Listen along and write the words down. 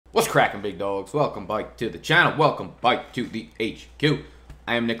What's cracking, big dogs? Welcome back to the channel. Welcome back to the HQ.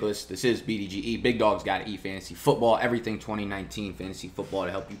 I am Nicholas. This is BDGE. Big Dogs Gotta Eat Fantasy Football. Everything 2019 fantasy football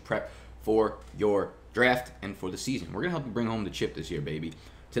to help you prep for your draft and for the season. We're going to help you bring home the chip this year, baby.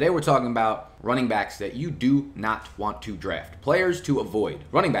 Today we're talking about running backs that you do not want to draft. Players to avoid.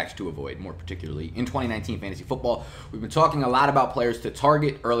 Running backs to avoid, more particularly, in 2019 fantasy football. We've been talking a lot about players to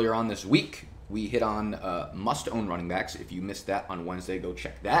target earlier on this week. We hit on must-own running backs. If you missed that on Wednesday, go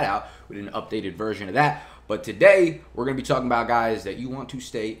check that out. We did an updated version of that. But today, we're going to be talking about guys that you want to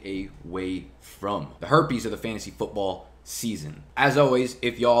stay away from. The herpes of the fantasy football season. As always,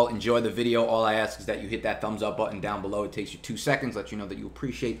 if y'all enjoy the video, all I ask is that you hit that thumbs up button down below. It takes you 2 seconds, let you know that you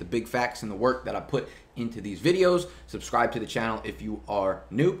appreciate the big facts and the work that I put into these videos. Subscribe to the channel if you are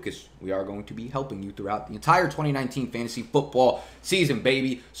new, because we are going to be helping you throughout the entire 2019 fantasy football season,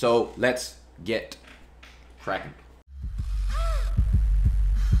 baby. So let's get cracking.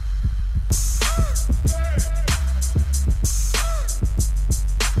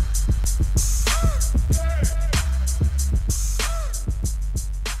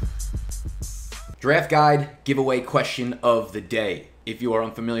 Draft guide giveaway question of the day. If you are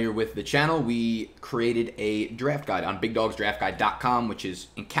unfamiliar with the channel, we created a draft guide on bigdogsdraftguide.com, which is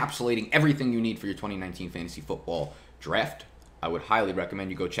encapsulating everything you need for your 2019 fantasy football draft. I would highly recommend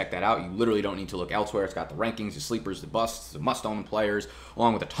you go check that out. You literally don't need to look elsewhere. It's got the rankings, the sleepers, the busts, the must-own players,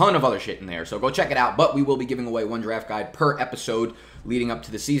 along with a ton of other shit in there. So go check it out. But we will be giving away one draft guide per episode leading up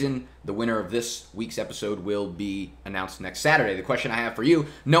to the season. The winner of this week's episode will be announced next Saturday. The question I have for you,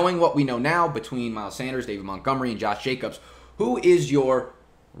 knowing what we know now between Miles Sanders, David Montgomery, and Josh Jacobs, who is your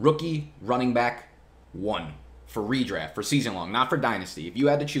rookie running back one for redraft, for season long, not for dynasty? If you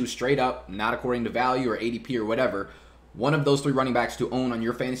had to choose straight up, not according to value or ADP or whatever, one of those three running backs to own on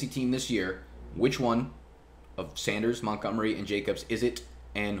your fantasy team this year, which one of Sanders, Montgomery, and Jacobs is it,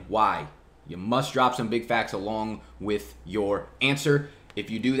 and why? You must drop some big facts along with your answer. If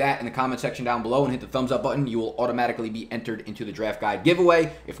you do that in the comment section down below and hit the thumbs up button, you will automatically be entered into the draft guide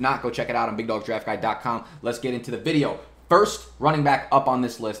giveaway. If not, go check it out on bigdogsdraftguide.com. Let's get into the video. First running back up on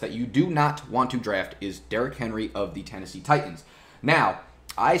this list that you do not want to draft is Derrick Henry of the Tennessee Titans. Now,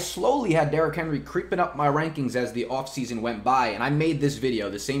 I slowly had Derrick Henry creeping up my rankings as the offseason went by, and I made this video,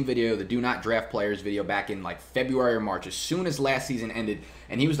 the same video, the Do Not Draft Players video, back in like February or March, as soon as last season ended,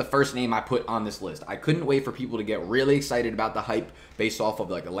 and he was the first name I put on this list. I couldn't wait for people to get really excited about the hype based off of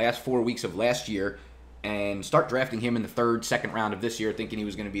like the last 4 weeks of last year and start drafting him in the third, second round of this year, thinking he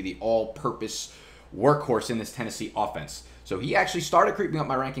was going to be the all-purpose workhorse in this Tennessee offense. So he actually started creeping up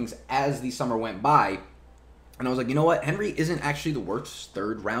my rankings as the summer went by. And I was like, you know what? Henry isn't actually the worst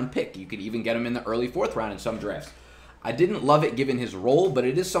third-round pick. You could even get him in the early fourth round in some drafts. I didn't love it given his role, but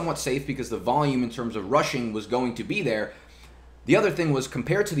it is somewhat safe because the volume in terms of rushing was going to be there. The other thing was,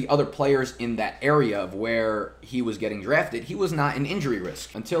 compared to the other players in that area of where he was getting drafted, he was not an injury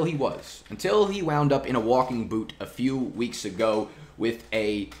risk until he was. Until he wound up in a walking boot a few weeks ago with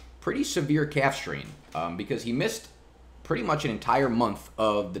a pretty severe calf strain because he missed pretty much an entire month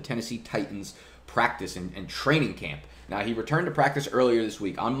of the Tennessee Titans practice and training camp. Now, he returned to practice earlier this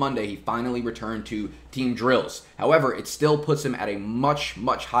week. On Monday, he finally returned to team drills. However, it still puts him at a much,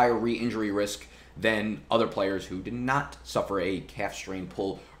 much higher re-injury risk than other players who did not suffer a calf strain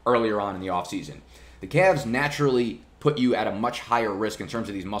pull earlier on in the offseason. The calves naturally put you at a much higher risk in terms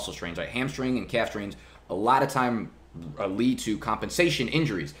of these muscle strains. Right? Hamstring and calf strains a lot of time lead to compensation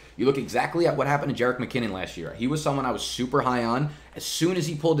injuries. You look exactly at what happened to Jerick McKinnon last year. He was someone I was super high on. As soon as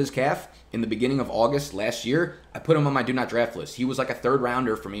he pulled his calf in the beginning of August last year, I put him on my do not draft list. He was like a third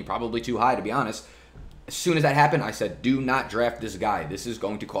rounder for me, probably too high to be honest. As soon as that happened, I said, do not draft this guy. This is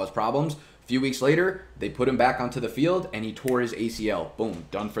going to cause problems. A few weeks later, they put him back onto the field and he tore his ACL. Boom,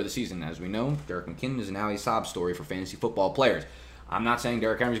 done for the season. As we know, Jerick McKinnon is now a sob story for fantasy football players. I'm not saying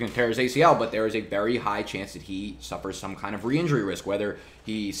Derrick Henry's going to tear his ACL, but there is a very high chance that he suffers some kind of re-injury risk, whether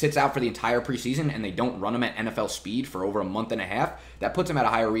he sits out for the entire preseason and they don't run him at NFL speed for over a month and a half. That puts him at a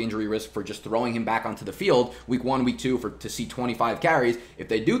higher re-injury risk for just throwing him back onto the field week 1, week 2 to see 25 carries. If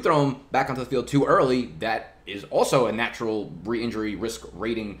they do throw him back onto the field too early, that is also a natural re-injury risk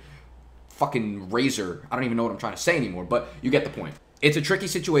rating fucking razor. I don't even know what I'm trying to say anymore, but you get the point. It's a tricky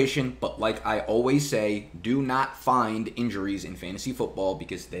situation, but like I always say, do not find injuries in fantasy football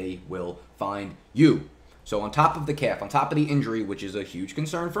because they will find you. So on top of the calf, on top of the injury, which is a huge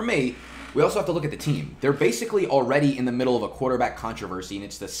concern for me, we also have to look at the team. They're basically already in the middle of a quarterback controversy, and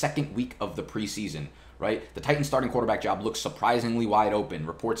it's the second week of the preseason, right? The Titans starting quarterback job looks surprisingly wide open.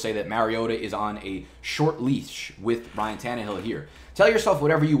 Reports say that Mariota is on a short leash with Ryan Tannehill here. Tell yourself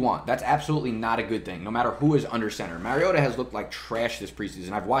whatever you want. That's absolutely not a good thing, no matter who is under center. Mariota has looked like trash this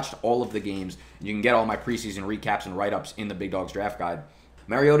preseason. I've watched all of the games. You can get all my preseason recaps and write-ups in the Big Dogs Draft Guide.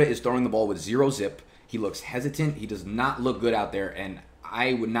 Mariota is throwing the ball with zero zip. He looks hesitant. He does not look good out there, and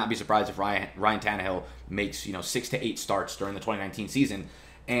I would not be surprised if Ryan Tannehill makes 6 to 8 starts during the 2019 season.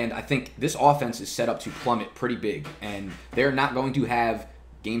 And I think this offense is set up to plummet pretty big, and they're not going to have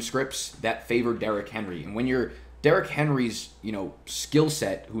game scripts that favor Derrick Henry. And when you're Derrick Henry's, skill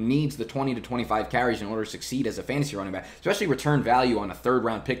set, who needs the 20 to 25 carries in order to succeed as a fantasy running back, especially return value on a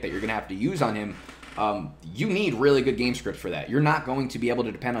third-round pick that you're going to have to use on him, you need really good game scripts for that. You're not going to be able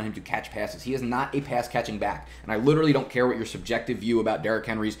to depend on him to catch passes. He is not a pass-catching back. And I literally don't care what your subjective view about Derrick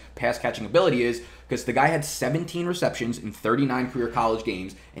Henry's pass-catching ability is, because the guy had 17 receptions in 39 career college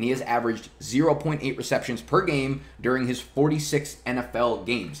games, and he has averaged 0.8 receptions per game during his 46 NFL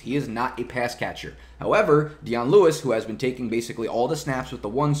games. He is not a pass catcher. However, Dion Lewis, who has been taking basically all the snaps with the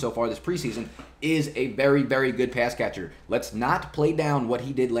ones so far this preseason, is a very, very good pass catcher. Let's not play down what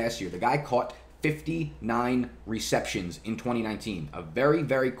he did last year. The guy caught 59 receptions in 2019. A very,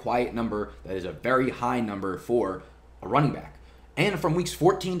 very quiet number that is a very high number for a running back. And from weeks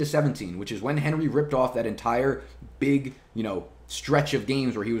 14 to 17, which is when Henry ripped off that entire big, stretch of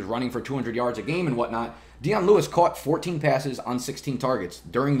games where he was running for 200 yards a game and whatnot, Dion Lewis caught 14 passes on 16 targets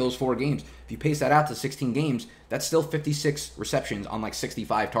during those 4 games. If you pace that out to 16 games, that's still 56 receptions on like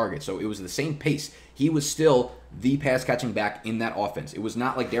 65 targets. So it was the same pace. He was still the pass-catching back in that offense. It was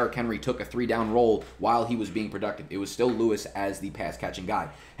not like Derrick Henry took a 3-down roll while he was being productive. It was still Lewis as the pass-catching guy.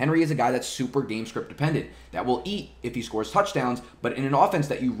 Henry is a guy that's super game script dependent, that will eat if he scores touchdowns, but in an offense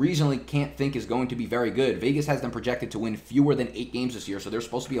that you reasonably can't think is going to be very good. Vegas has them projected to win fewer than 8 games this year, so they're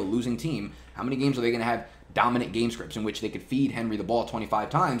supposed to be a losing team. How many games are they going to have dominant game scripts in which they could feed Henry the ball 25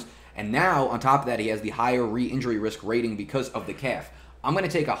 times? And now, on top of that, he has the higher re-injury risk rating because of the calf. I'm going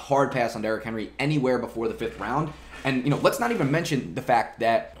to take a hard pass on Derrick Henry anywhere before the 5th round. And, let's not even mention the fact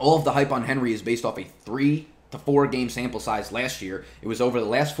that all of the hype on Henry is based off a 3 to 4 game sample size last year. It was over the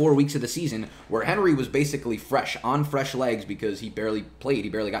last 4 weeks of the season where Henry was basically fresh, on fresh legs, because he barely played. He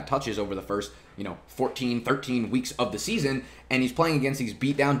barely got touches over the first, 14, 13 weeks of the season. And he's playing against these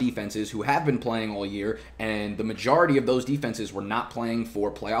beat-down defenses who have been playing all year. And the majority of those defenses were not playing for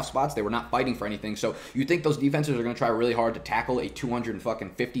playoff spots. They were not fighting for anything. So you think those defenses are going to try really hard to tackle a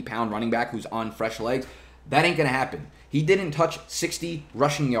 250-pound running back who's on fresh legs? That ain't going to happen. He didn't touch 60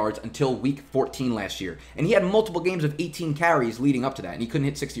 rushing yards until week 14 last year. And he had multiple games of 18 carries leading up to that, and he couldn't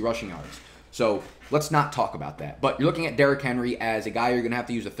hit 60 rushing yards. So let's not talk about that. But you're looking at Derrick Henry as a guy you're going to have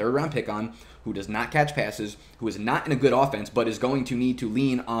to use a 3rd-round pick on, who does not catch passes, who is not in a good offense, but is going to need to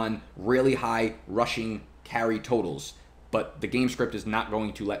lean on really high rushing carry totals. But the game script is not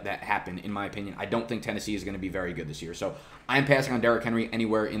going to let that happen, in my opinion. I don't think Tennessee is going to be very good this year. So I'm passing on Derrick Henry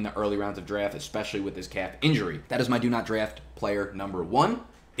anywhere in the early rounds of draft, especially with this calf injury. That is my do not draft player number 1.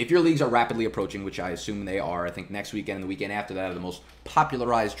 If your leagues are rapidly approaching, which I assume they are, I think next weekend and the weekend after that are the most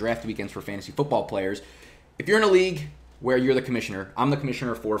popularized draft weekends for fantasy football players. If you're in a league where you're the commissioner, I'm the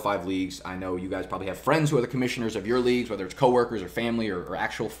commissioner of 4 or 5 leagues. I know you guys probably have friends who are the commissioners of your leagues, whether it's coworkers or family or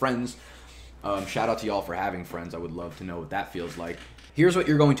actual friends. Shout out to y'all for having friends. I would love to know what that feels like. Here's what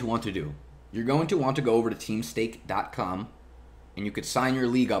you're going to want to do. You're going to want to go over to teamstake.com, and you could sign your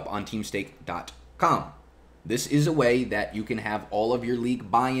league up on teamstake.com. This is a way that you can have all of your league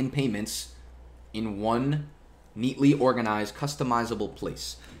buy-in payments in one neatly organized, customizable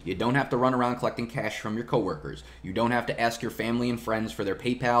place. You don't have to run around collecting cash from your coworkers. You don't have to ask your family and friends for their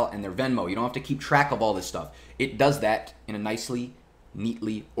PayPal and their Venmo. You don't have to keep track of all this stuff. It does that in a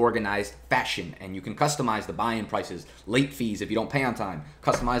neatly organized fashion, and you can customize the buy-in prices, late fees if you don't pay on time,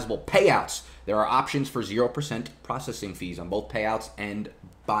 customizable payouts. There are options for 0% processing fees on both payouts and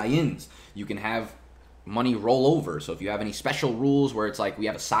buy-ins. You can have money roll over. So if you have any special rules where it's like we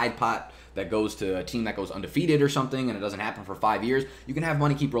have a side pot that goes to a team that goes undefeated or something and it doesn't happen for 5 years, you can have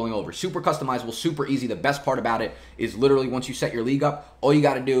money keep rolling over. Super customizable, super easy. The best part about it is literally once you set your league up, all you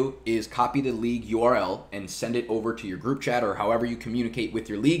got to do is copy the league URL and send it over to your group chat or however you communicate with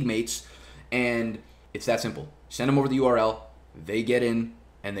your league mates, and it's that simple. Send them over the URL, they get in,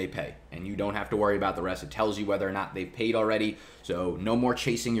 and they pay. And you don't have to worry about the rest. It tells you whether or not they've paid already. So no more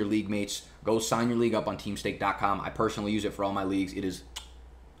chasing your league mates. Go sign your league up on teamstake.com. I personally use it for all my leagues. It is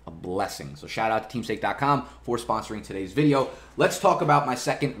a blessing. So shout out to teamstake.com for sponsoring today's video. Let's talk about my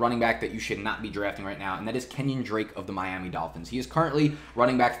second running back that you should not be drafting right now, and that is Kenyan Drake of the Miami Dolphins. He is currently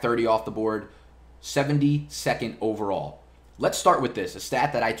running back 30 off the board, 72nd overall. Let's start with this, a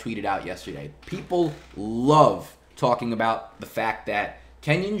stat that I tweeted out yesterday. People love talking about the fact that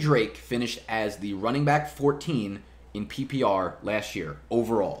Kenyan Drake finished as the running back 14 in PPR last year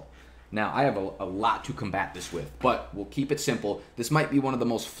overall. Now, I have a lot to combat this with, but we'll keep it simple. This might be one of the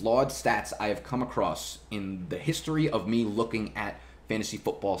most flawed stats I have come across in the history of me looking at fantasy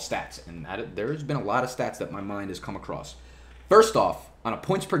football stats, and there's been a lot of stats that my mind has come across. First off, on a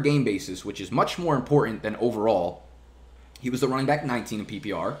points per game basis, which is much more important than overall, he was the running back 19 in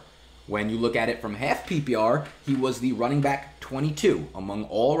PPR. When you look at it from half PPR, he was the running back 22 among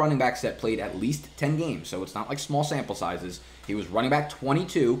all running backs that played at least 10 games. So it's not like small sample sizes. He was running back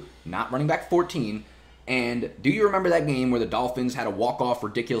 22, not running back 14. And do you remember that game where the Dolphins had a walk-off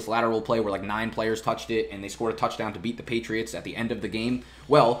ridiculous lateral play where like 9 players touched it and they scored a touchdown to beat the Patriots at the end of the game?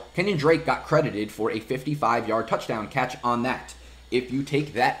 Well, Kenyan Drake got credited for a 55-yard touchdown catch on that. If you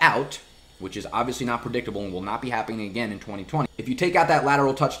take that out, which is obviously not predictable and will not be happening again in 2020. If you take out that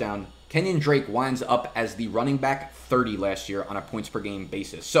lateral touchdown, Kenyan Drake winds up as the running back 30 last year on a points per game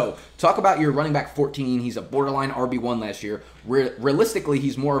basis. So talk about your running back 14. He's a borderline RB1 last year. Realistically,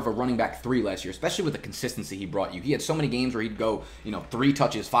 he's more of a running back 3 last year, especially with the consistency he brought you. He had so many games where he'd go, 3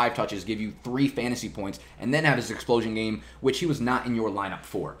 touches, 5 touches, give you 3 fantasy points, and then have his explosion game, which he was not in your lineup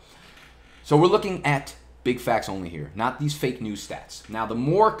for. So we're looking at big facts only here, not these fake news stats. Now, the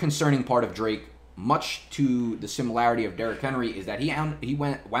more concerning part of Drake, much to the similarity of Derrick Henry, is that he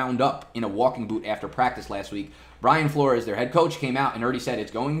wound up in a walking boot after practice last week. Brian Flores, their head coach, came out and already said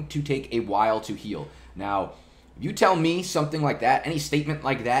it's going to take a while to heal. Now, if you tell me something like that, any statement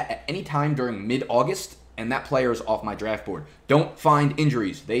like that, at any time during mid-August, and that player is off my draft board, don't find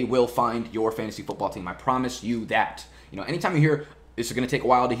injuries. They will find your fantasy football team. I promise you that. Anytime you hear this is going to take a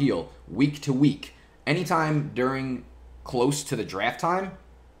while to heal, week to week, anytime during close to the draft time,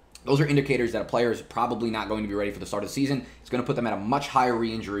 those are indicators that a player is probably not going to be ready for the start of the season. It's going to put them at a much higher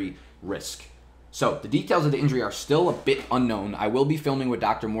re-injury risk. So the details of the injury are still a bit unknown. I will be filming with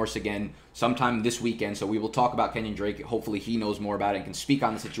Dr. Morse again sometime this weekend, so we will talk about Kenyan Drake. Hopefully he knows more about it and can speak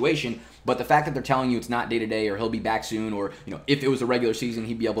on the situation. But the fact that they're telling you it's not day-to-day or he'll be back soon, or if it was a regular season,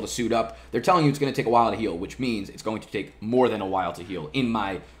 he'd be able to suit up, they're telling you it's going to take a while to heal, which means it's going to take more than a while to heal, in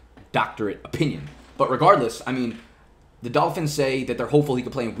my doctorate opinion. But regardless, the Dolphins say that they're hopeful he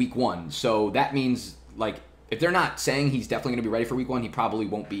could play in week 1. So that means, if they're not saying he's definitely going to be ready for week 1, he probably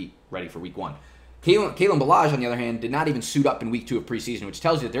won't be ready for week 1. Kalen Ballage, on the other hand, did not even suit up in week 2 of preseason, which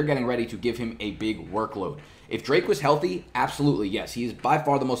tells you that they're getting ready to give him a big workload. If Drake was healthy, absolutely, yes. He is by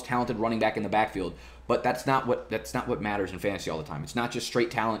far the most talented running back in the backfield. But that's not what matters in fantasy all the time. It's not just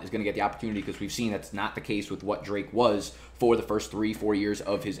straight talent is going to get the opportunity, because we've seen that's not the case with what Drake was for the first 3-4 years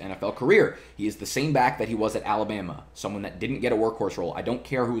of his NFL career. He is the same back that he was at Alabama, someone that didn't get a workhorse role. I don't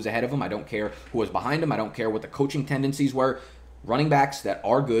care who was ahead of him. I don't care who was behind him. I don't care what the coaching tendencies were. Running backs that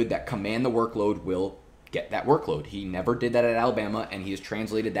are good, that command the workload, will get that workload. He never did that at Alabama, and he has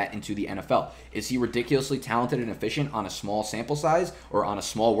translated that into the NFL. Is he ridiculously talented and efficient on a small sample size or on a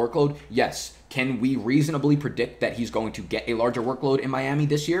small workload? Yes. Can we reasonably predict that he's going to get a larger workload in Miami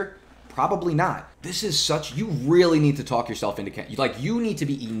this year? Probably not. This is you really need to talk yourself into, you need to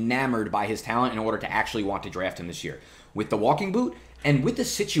be enamored by his talent in order to actually want to draft him this year. With the walking boot, and with the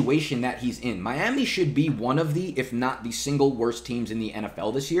situation that he's in, Miami should be one of the, if not the single worst teams in the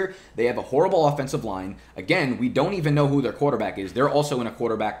NFL this year. They have a horrible offensive line. Again, we don't even know who their quarterback is. They're also in a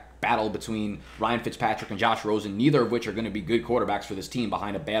quarterback battle between Ryan Fitzpatrick and Josh Rosen, neither of which are going to be good quarterbacks for this team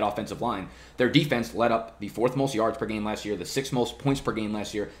behind a bad offensive line. Their defense led up the 4th most yards per game last year, the 6th most points per game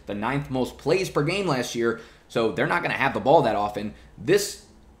last year, the 9th most plays per game last year, so they're not going to have the ball that often. This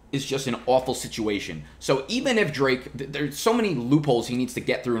is just an awful situation. So even if Drake, there's so many loopholes he needs to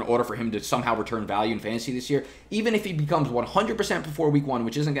get through in order for him to somehow return value in fantasy this year, even if he becomes 100% before week 1,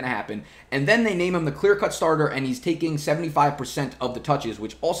 which isn't going to happen, and then they name him the clear-cut starter and he's taking 75% of the touches,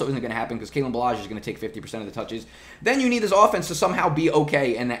 which also isn't going to happen because Kalen Ballage is going to take 50% of the touches, then you need this offense to somehow be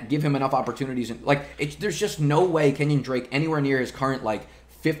okay and give him enough opportunities. And there's just no way Kenyan Drake, anywhere near his current 5th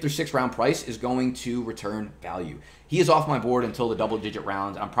or 6th round price, is going to return value. He is off my board until the double-digit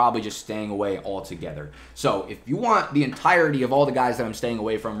rounds. I'm probably just staying away altogether. So if you want the entirety of all the guys that I'm staying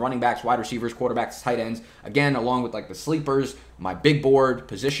away from, running backs, wide receivers, quarterbacks, tight ends, again, along with the sleepers, my big board,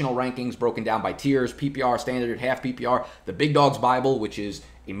 positional rankings broken down by tiers, PPR, standard, half PPR, the Big Dogs Bible, which is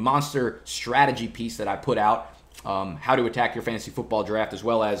a monster strategy piece that I put out, how to attack your fantasy football draft, as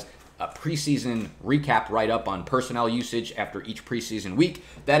well as a preseason recap write-up on personnel usage after each preseason week.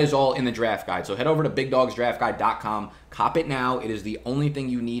 That is all in the draft guide. So head over to bigdogsdraftguide.com. Cop it now. It is the only thing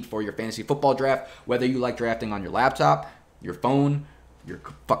you need for your fantasy football draft, whether you like drafting on your laptop, your phone, your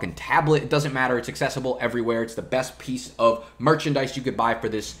fucking tablet. It doesn't matter. It's accessible everywhere. It's the best piece of merchandise you could buy for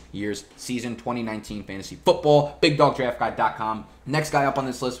this year's season 2019 fantasy football. BigDogDraftGuide.com. Next guy up on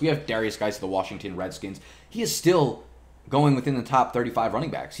this list, we have Derrius, Guice of the Washington Redskins. He is still going within the top 35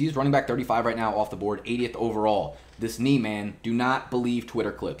 running backs. He's running back 35 right now off the board, 80th overall. This knee, man, do not believe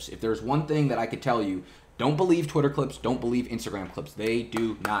Twitter clips. If there's one thing that I could tell you, don't believe Twitter clips, don't believe Instagram clips. They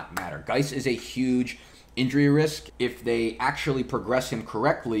do not matter. Guice is a huge injury risk. If they actually progress him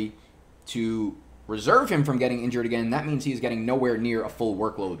correctly to reserve him from getting injured again, that means he's getting nowhere near a full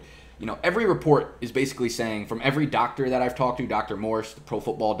workload. You know, every report is basically saying, from every doctor that I've talked to, Dr. Morse, the Pro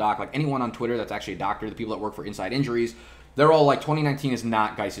Football Doc, like anyone on Twitter that's actually a doctor, the people that work for Inside Injuries, they're all like, 2019 is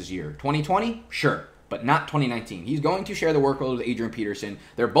not Guice's year. 2020? Sure. But not 2019. He's going to share the workload with Adrian Peterson.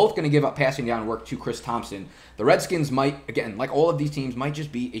 They're both going to give up passing down work to Chris Thompson. The Redskins might, again, like all of these teams, might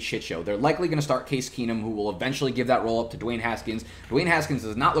just be a shit show. They're likely going to start Case Keenum, who will eventually give that role up to Dwayne Haskins. Dwayne Haskins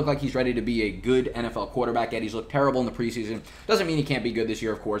does not look like he's ready to be a good NFL quarterback yet. He's looked terrible in the preseason. Doesn't mean he can't be good this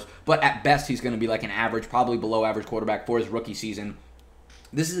year, of course. But at best, he's going to be like an average, probably below average quarterback for his rookie season.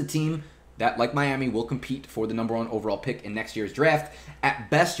 This is a team that, like Miami, will compete for the number 1 overall pick in next year's draft.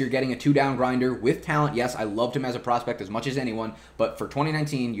 At best, you're getting a 2-down grinder with talent. Yes, I loved him as a prospect as much as anyone, but for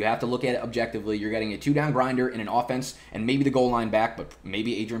 2019, you have to look at it objectively. You're getting a 2-down grinder in an offense and maybe the goal line back, but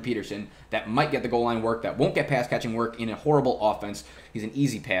maybe Adrian Peterson, that might get the goal line work, that won't get pass-catching work in a horrible offense. He's an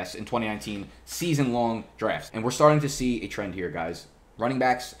easy pass in 2019 season-long drafts. And we're starting to see a trend here, guys. Running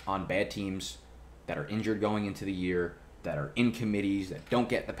backs on bad teams that are injured going into the year, that are in committees, that don't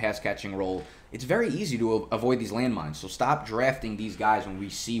get the pass-catching role. It's very easy to avoid these landmines, so stop drafting these guys when we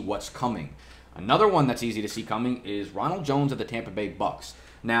see what's coming. Another one that's easy to see coming is Ronald Jones of the Tampa Bay Bucks.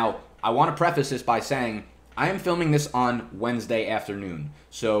 Now, I want to preface this by saying I am filming this on Wednesday afternoon,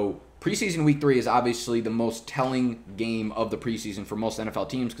 so preseason week 3 is obviously the most telling game of the preseason for most NFL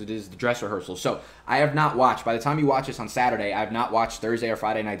teams because it is the dress rehearsal. So I have not watched, by the time you watch this on Saturday, I have not watched Thursday or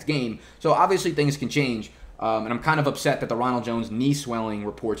Friday night's game, so obviously things can change. And I'm kind of upset that the Ronald Jones knee swelling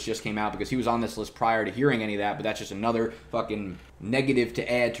reports just came out because he was on this list prior to hearing any of that, but that's just another fucking negative to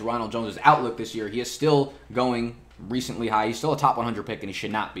add to Ronald Jones' outlook this year. He is still going recently high. He's still a top 100 pick, and he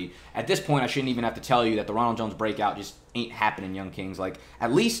should not be. At this point, I shouldn't even have to tell you that the Ronald Jones breakout just ain't happening, young kings. Like,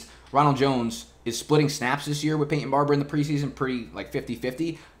 at least Ronald Jones is splitting snaps this year with Peyton Barber in the preseason pretty, like,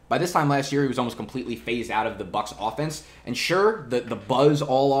 50-50. By this time last year, he was almost completely phased out of the Bucs offense. And sure, the buzz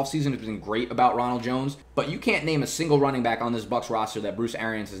all offseason has been great about Ronald Jones, but you can't name a single running back on this Bucs roster that Bruce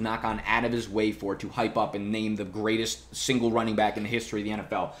Arians has not gone out of his way for to hype up and name the greatest single running back in the history of the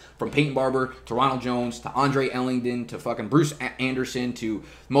NFL. From Peyton Barber to Ronald Jones to Andre Ellington to fucking Bruce Anderson to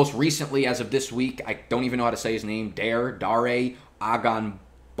most recently, as of this week, I don't even know how to say his name, Dare Agan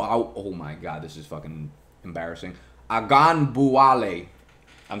Bau. Oh my God, this is fucking embarrassing. Agan Buale.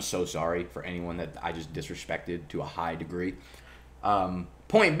 I'm so sorry for anyone that I just disrespected to a high degree.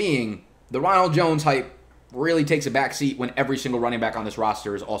 Point being, the Ronald Jones hype really takes a backseat when every single running back on this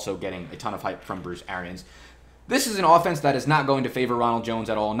roster is also getting a ton of hype from Bruce Arians. This is an offense that is not going to favor Ronald Jones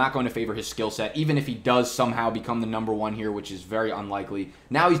at all, not going to favor his skill set, even if he does somehow become the number 1 here, which is very unlikely.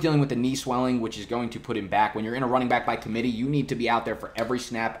 Now he's dealing with the knee swelling, which is going to put him back. When you're in a running back by committee, you need to be out there for every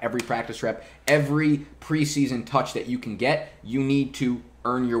snap, every practice rep, every preseason touch that you can get. You need to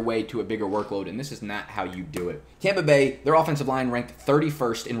earn your way to a bigger workload, and this is not how you do it. Tampa Bay, their offensive line ranked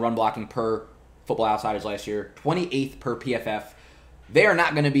 31st in run blocking per Football Outsiders last year, 28th per PFF. They are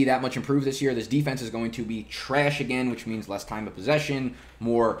not going to be that much improved this year. This defense is going to be trash again, which means less time of possession,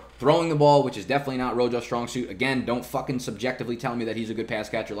 more throwing the ball, which is definitely not Rojo's strong suit. Again, don't fucking subjectively tell me that he's a good pass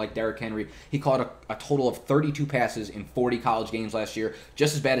catcher like Derrick Henry. He caught a total of 32 passes in 40 college games last year,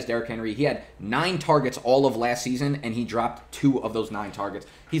 just as bad as Derrick Henry. He had 9 targets all of last season, and he dropped 2 of those 9 targets.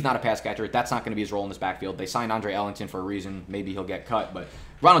 He's not a pass catcher. That's not going to be his role in this backfield. They signed Andre Ellington for a reason. Maybe he'll get cut, but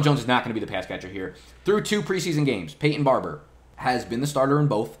Ronald Jones is not going to be the pass catcher here. Through 2 preseason games, Peyton Barber has been the starter in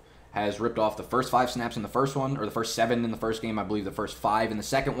both, has ripped off the first 5 snaps in the first one, or the first 7 in the first game, I believe the first 5 in the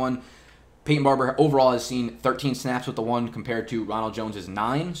second one. Peyton Barber overall has seen 13 snaps with the one compared to Ronald Jones'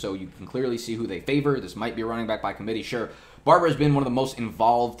 9, so you can clearly see who they favor. This might be a running back by committee, sure. Barber has been one of the most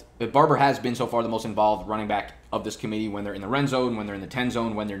involved, Barber has been so far the most involved running back of this committee when they're in the red zone, when they're in the 10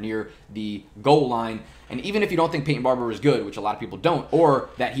 zone, when they're near the goal line. And even if you don't think Peyton Barber is good, which a lot of people don't, or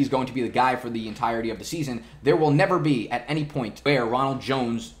that he's going to be the guy for the entirety of the season, there will never be at any point where Ronald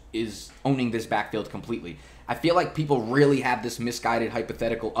Jones is owning this backfield completely. I feel like people really have this misguided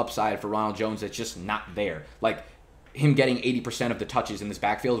hypothetical upside for Ronald Jones that's just not there. Like, him getting 80% of the touches in this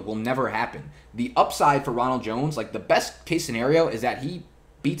backfield will never happen. The upside for Ronald Jones, like the best case scenario is that he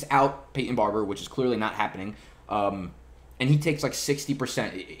beats out Peyton Barber, which is clearly not happening, and he takes like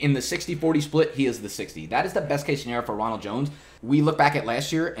 60%. In the 60-40 split, he is the 60. That is the best case scenario for Ronald Jones. We look back at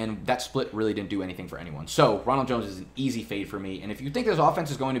last year, and that split really didn't do anything for anyone. So Ronald Jones is an easy fade for me. And if you think this offense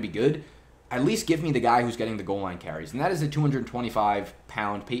is going to be good, at least give me the guy who's getting the goal line carries. And that is the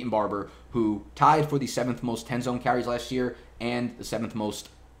 225-pound Peyton Barber, who tied for the 7th most 10-zone carries last year and the 7th most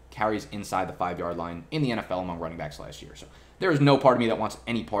carries inside the 5-yard line in the NFL among running backs last year. So there is no part of me that wants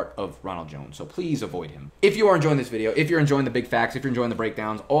any part of Ronald Jones, so please avoid him. If you are enjoying this video, if you're enjoying the big facts, if you're enjoying the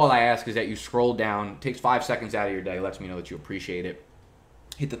breakdowns, all I ask is that you scroll down, takes 5 seconds out of your day, lets me know that you appreciate it.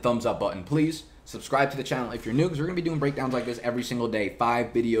 Hit the thumbs up button, please. Subscribe to the channel if you're new, because we're going to be doing breakdowns like this every single day,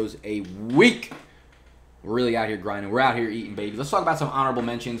 5 videos a week. We're really out here grinding. We're out here eating babies. Let's talk about some honorable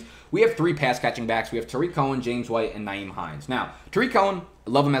mentions. We have 3 pass-catching backs. We have Tarik Cohen, James White, and Nyheim Hines. Now, Tarik Cohen,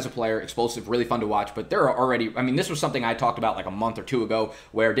 love him as a player, explosive, really fun to watch, but there are already, I mean, this was something I talked about like a month or 2 ago,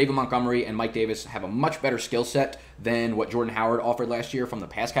 where David Montgomery and Mike Davis have a much better skill set than what Jordan Howard offered last year from the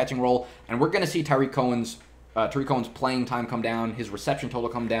pass-catching role, and we're going to see Tarik Cohen's playing time come down, his reception total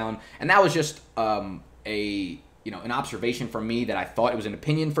come down, and that was just an observation from me that I thought it was an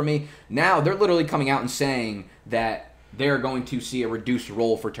opinion for me. Now they're literally coming out and saying that they're going to see a reduced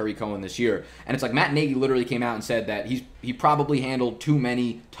role for Tarik Cohen this year. And it's like Matt Nagy literally came out and said that he probably handled too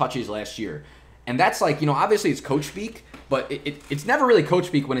many touches last year. And that's like, obviously it's coach speak, but it's never really coach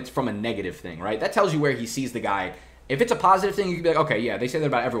speak when it's from a negative thing, right? That tells you where he sees the guy. If it's a positive thing, you can be like, okay, yeah, they say that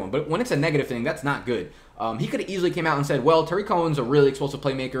about everyone. But when it's a negative thing, that's not good. He could have easily came out and said, well, Tarik Cohen's a really explosive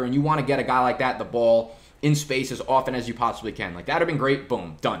playmaker, and you want to get a guy like that the ball in space as often as you possibly can. Like, that would have been great.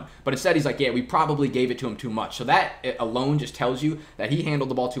 Boom, done. But instead, he's like, yeah, we probably gave it to him too much. So that alone just tells you that he handled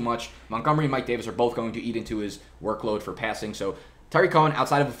the ball too much. Montgomery and Mike Davis are both going to eat into his workload for passing. So Tarik Cohen,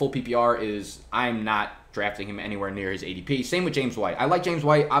 outside of a full PPR, I'm not drafting him anywhere near his ADP. Same with James White. I like James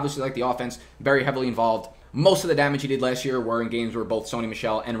White. Obviously like the offense. Very heavily involved. Most of the damage he did last year were in games where both Sony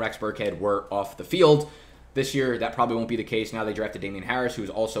Michel and Rex Burkhead were off the field. This year, that probably won't be the case. Now they drafted Damian Harris, who's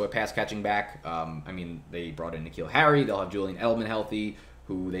also a pass-catching back. They brought in N'Keal Harry. They'll have Julian Edelman healthy,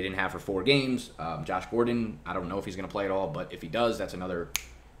 who they didn't have for 4 games. Josh Gordon, I don't know if he's going to play at all, but if he does, that's another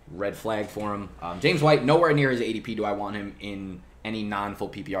red flag for him. James White, nowhere near his ADP do I want him in any non-full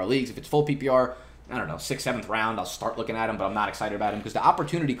PPR leagues. If it's full PPR, I don't know, 6th, 7th round, I'll start looking at him, but I'm not excited about him because the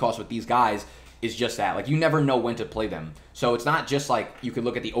opportunity cost with these guys is just that. Like, you never know when to play them. So it's not just like you could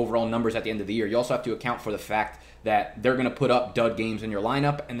look at the overall numbers at the end of the year. You also have to account for the fact that they're going to put up dud games in your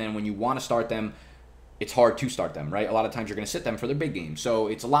lineup, and then when you want to start them, it's hard to start them, right? A lot of times you're going to sit them for their big games. So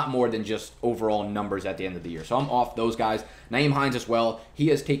it's a lot more than just overall numbers at the end of the year. So I'm off those guys. Nyheim Hines as well. He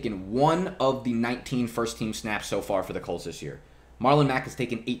has taken 1 of the 19 first-team snaps so far for the Colts this year. Marlon Mack has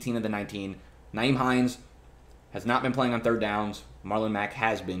taken 18 of the 19. Nyheim Hines has not been playing on 3rd downs. Marlon Mack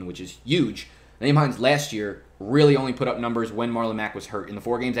has been, which is huge. Nyheim Hines last year really only put up numbers when Marlon Mack was hurt. In the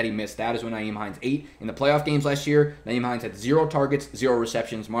 4 games that he missed, that is when Nyheim Hines ate. In the playoff games last year, Nyheim Hines had 0 targets, 0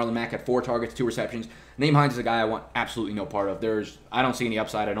 receptions. Marlon Mack had 4 targets, 2 receptions. Nyheim Hines is a guy I want absolutely no part of. I don't see any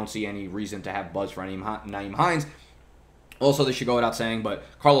upside. I don't see any reason to have buzz for Nyheim Hines. Also, this should go without saying, but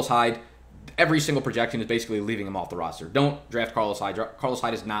Carlos Hyde, every single projection is basically leaving him off the roster. Don't draft Carlos Hyde. Carlos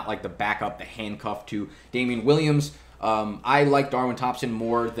Hyde is not like the backup, the handcuff to Damian Williams. I like Darwin Thompson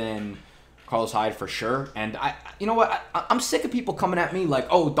more than Carlos Hyde for sure. And you know what? I'm sick of people coming at me like,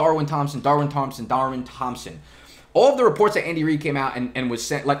 oh, Darwin Thompson. All of the reports that Andy Reid came out and was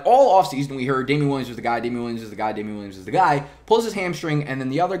sent, like all offseason, we heard Damian Williams was the guy, Damian Williams is the guy, Damian Williams is the guy, pulls his hamstring, and then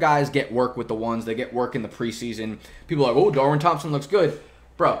the other guys get work with the ones that get work in the preseason. People are like, oh, Darwin Thompson looks good.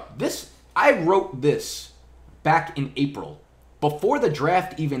 Bro, I wrote this back in April, before the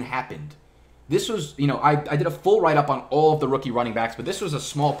draft even happened. This was, I did a full write-up on all of the rookie running backs, but this was a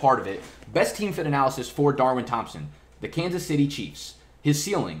small part of it. Best team fit analysis for Darwin Thompson, the Kansas City Chiefs. His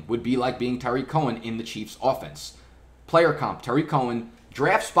ceiling would be like being Tarik Cohen in the Chiefs' offense. Player comp, Tarik Cohen.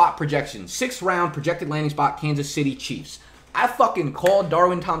 Draft spot projection, 6th round projected landing spot, Kansas City Chiefs. I fucking called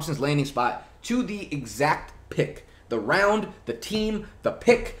Darwin Thompson's landing spot to the exact pick. The round, the team, the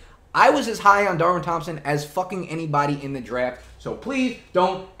pick. I was as high on Darwin Thompson as fucking anybody in the draft. So please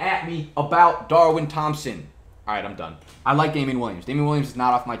don't at me about Darwin Thompson. All right, I'm done. I like Damian Williams. Damian Williams is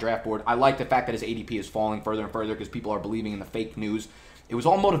not off my draft board. I like the fact that his ADP is falling further and further because people are believing in the fake news. It was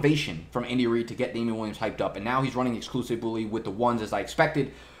all motivation from Andy Reid to get Damian Williams hyped up, and now he's running exclusively with the ones as I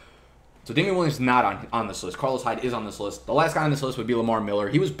expected. So Damian Williams is not on this list. Carlos Hyde is on this list. The last guy on this list would be Lamar Miller.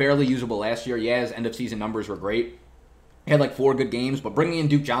 He was barely usable last year. Yeah, his end-of-season numbers were great. He had like 4 good games, but bringing in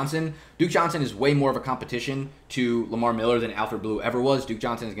Duke Johnson is way more of a competition to Lamar Miller than Alfred Blue ever was. Duke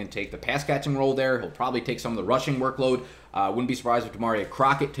Johnson is going to take the pass-catching role there. He'll probably take some of the rushing workload. Wouldn't be surprised if Demaria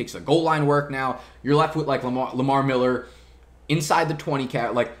Crockett takes the goal line work now. You're left with like Lamar Miller inside the 20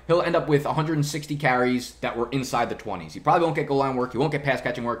 like he'll end up with 160 carries that were inside the 20s. He probably won't get goal line work. He won't get pass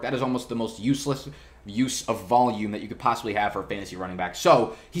catching work. That is almost the most useless use of volume that you could possibly have for a fantasy running back.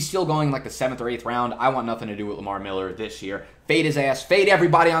 So he's still going like the 7th or 8th round. I want nothing to do with Lamar Miller this year. Fade his ass. Fade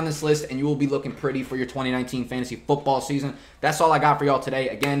everybody on this list, and you will be looking pretty for your 2019 fantasy football season. That's all I got for y'all today.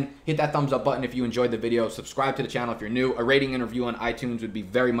 Again, hit that thumbs up button if you enjoyed the video. Subscribe to the channel if you're new. A rating and review on iTunes would be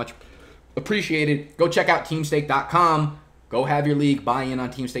very much appreciated. Go check out teamstake.com. Go have your league buy-in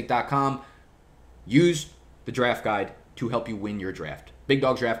on teamstake.com. Use the draft guide to help you win your draft.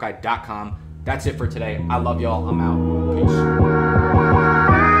 BigDogsDraftGuide.com. That's it for today. I love y'all. I'm out. Peace.